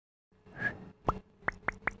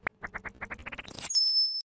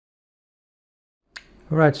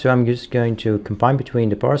Alright, so I'm just going to combine between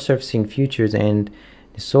the bar surfacing features and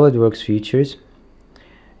the Solidworks features.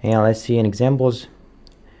 And let's see in examples.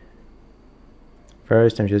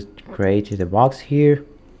 First, I'm just creating the box here,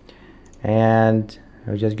 and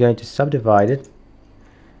I'm just going to subdivide it.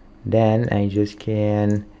 Then I just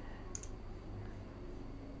can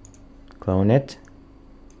clone it,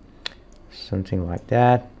 something like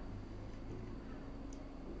that.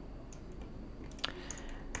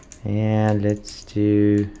 And let's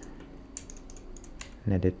do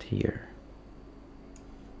an edit here.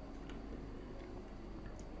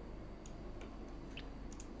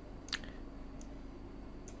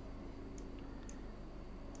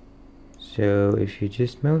 So if you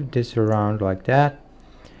just move this around like that,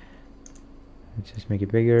 let's just make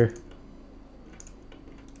it bigger.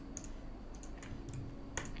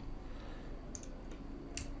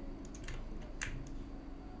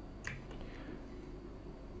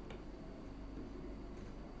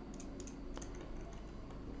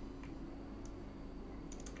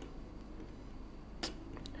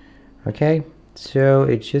 Okay, so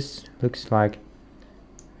it just looks like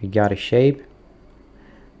we got a shape.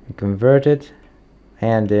 We convert it,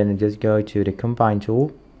 and then just go to the combine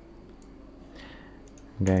tool.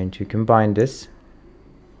 I'm going to combine this.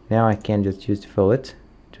 Now I can just use the fillet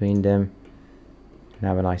between them and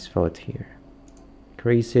have a nice fillet here.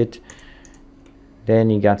 Crease it, then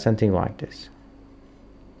you got something like this.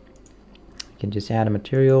 You can just add a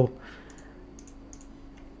material.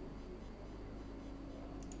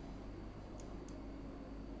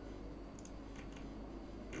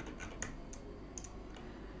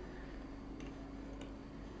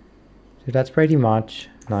 So that's pretty much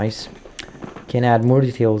nice. Can add more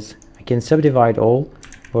details. I can subdivide all,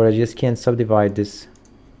 or I just can subdivide this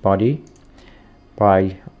body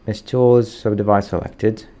by mesh tools, subdivide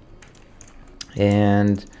selected,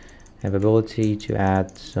 and have ability to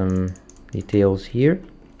add some details here.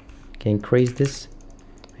 Can increase this,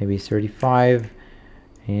 maybe 35,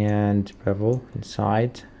 and bevel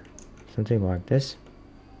inside, something like this.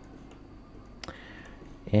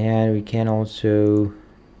 And we can also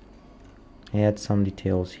add some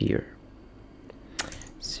details here.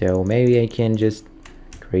 So maybe I can just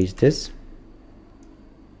crease this.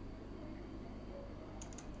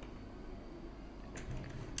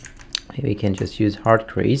 Maybe I can just use hard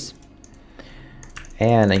crease,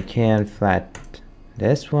 and I can flat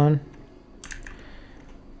this one.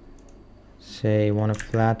 Say I want to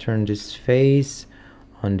flatten this face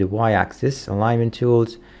on the y-axis. Alignment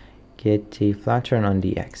tools, get the flatten on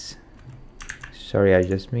the x. Sorry, I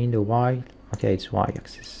just mean the y. Okay, it's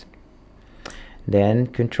y-axis. Then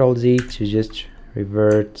Control Z to just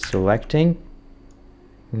revert selecting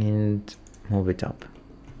and move it up.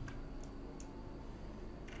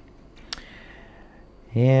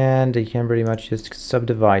 And I can pretty much just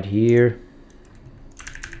subdivide here.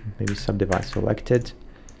 Maybe subdivide selected.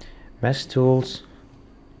 Mesh tools.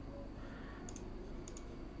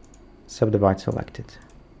 Subdivide selected.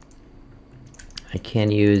 I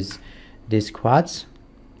can use these quads,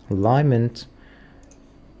 alignment,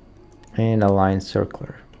 and align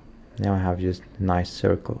circular. Now I have just a nice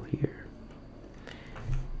circle here.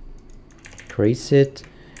 Crease it,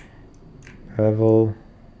 bevel,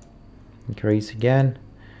 crease again,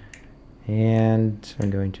 and I'm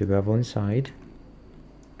going to bevel inside,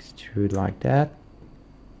 extrude like that,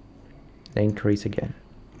 then crease again.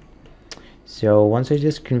 So once I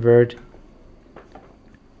just convert,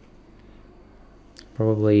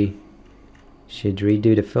 probably should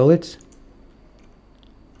redo the fillets.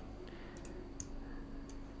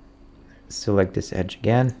 Select this edge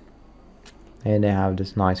again, and I have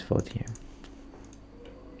this nice fillet here.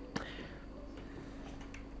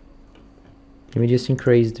 Let me just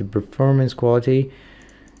increase the performance quality,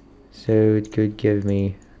 so it could give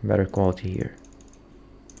me better quality here.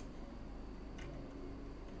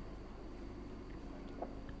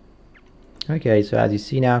 Okay, so as you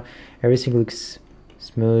see now, everything looks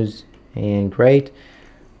smooth and great,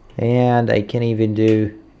 and I can even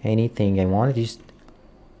do anything I want.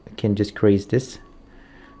 I can just crease this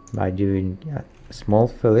by doing a small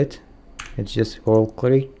fillet. It's just all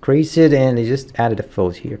crease it, and I just added a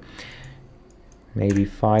fillet here, maybe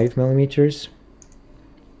 5 millimeters.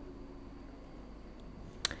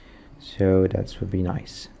 So that would be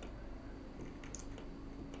nice.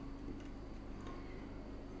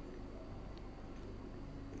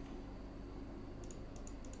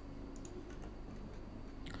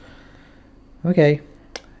 Okay,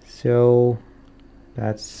 so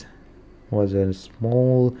that was a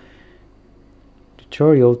small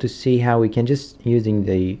tutorial to see how we can just using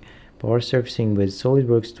the bar surfacing with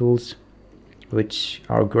Solidworks tools, which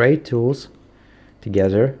are great tools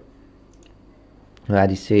together. As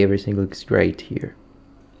you see, everything looks great here.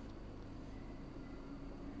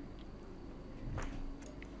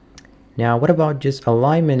 Now what about just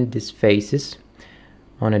alignment these faces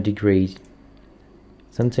on a degree?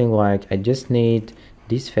 Something like I just need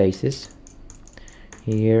these faces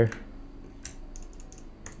here.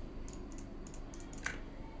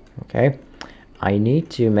 Okay, I need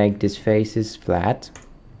to make these faces flat.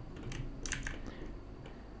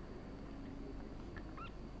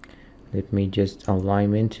 Let me just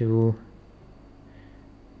alignment tool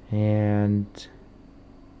and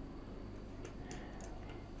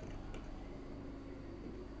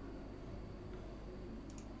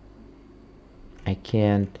I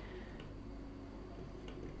can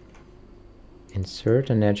insert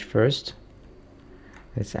an edge first.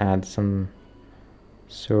 Let's add some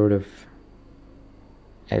sort of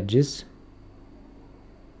edges.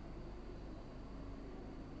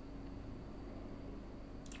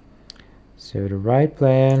 So the right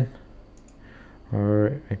plane,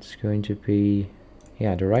 or it's going to be,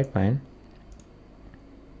 yeah, the right plane.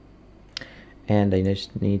 And I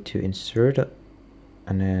just need to insert a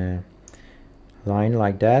line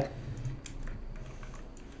like that.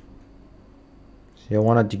 So I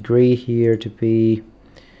want a degree here to be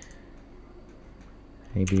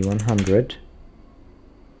maybe 100.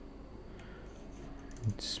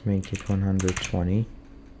 Let's make it 120.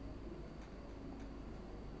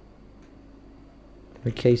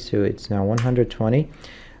 Okay, so it's now 120.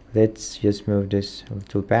 Let's just move this a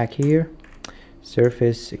little back here.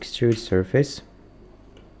 Surface, extrude surface.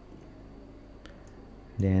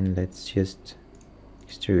 Then let's just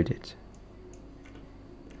extrude it.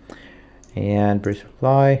 And press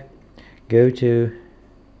apply. Go to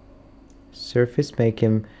surface, make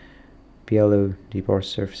him below the bar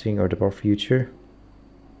surfacing or the bar future.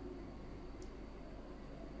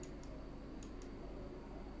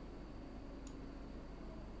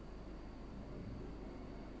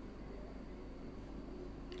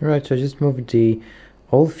 Alright, so just move the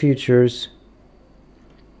all futures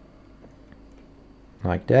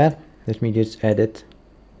like that. Let me just edit.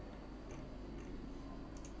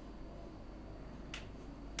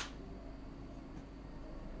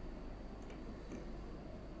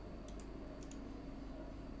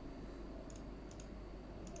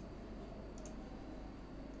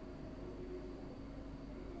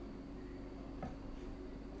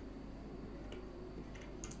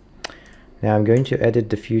 Now I'm going to edit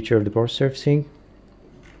the future of the bar surfacing,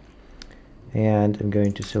 and I'm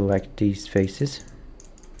going to select these faces.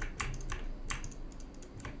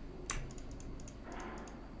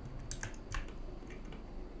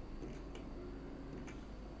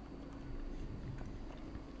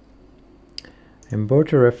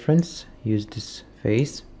 Import a reference, use this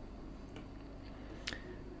face.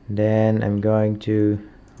 Then I'm going to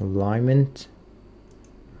alignment,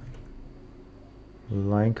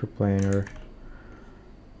 line coplanar,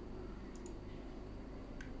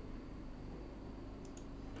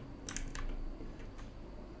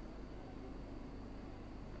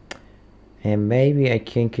 and maybe I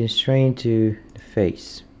can constrain to the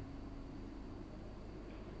face.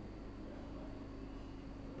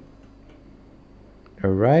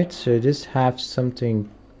 Alright, so just have something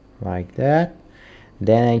like that.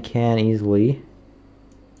 Then I can easily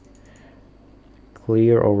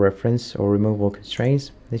clear all reference or remove all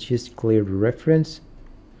constraints. Let's just clear the reference.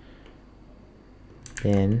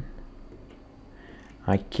 Then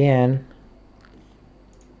I can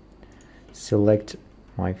select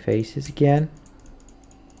my faces again,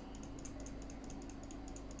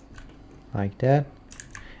 like that,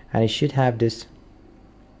 and I should have this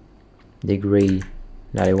degree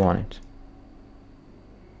that I wanted.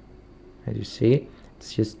 As you see,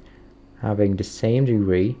 it's just having the same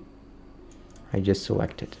degree I just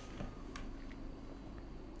selected.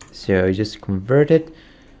 So I just convert it,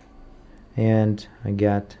 and I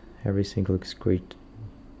got everything looks great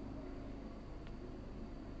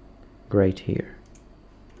here.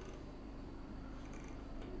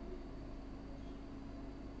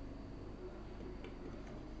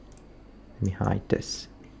 Let me hide this.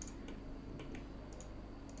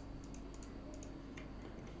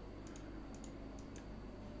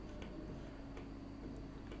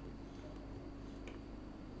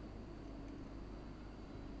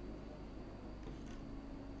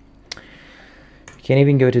 You can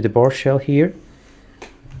even go to the bar shell here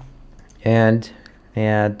and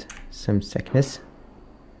add some thickness,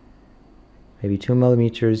 maybe 2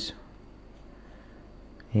 millimeters,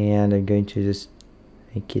 and I'm going to just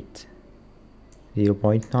make it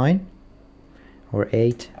 0.9 or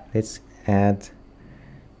 8. Let's add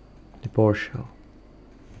the bar shell.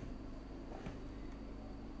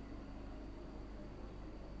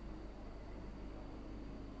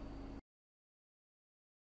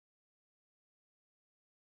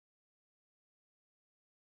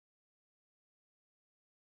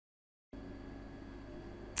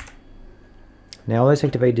 Now let's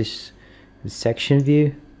activate this section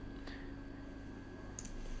view,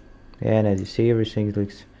 and as you see, everything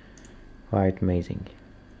looks quite amazing.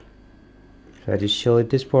 So I just show it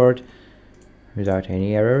this part without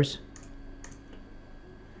any errors,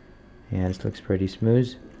 and it looks pretty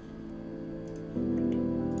smooth.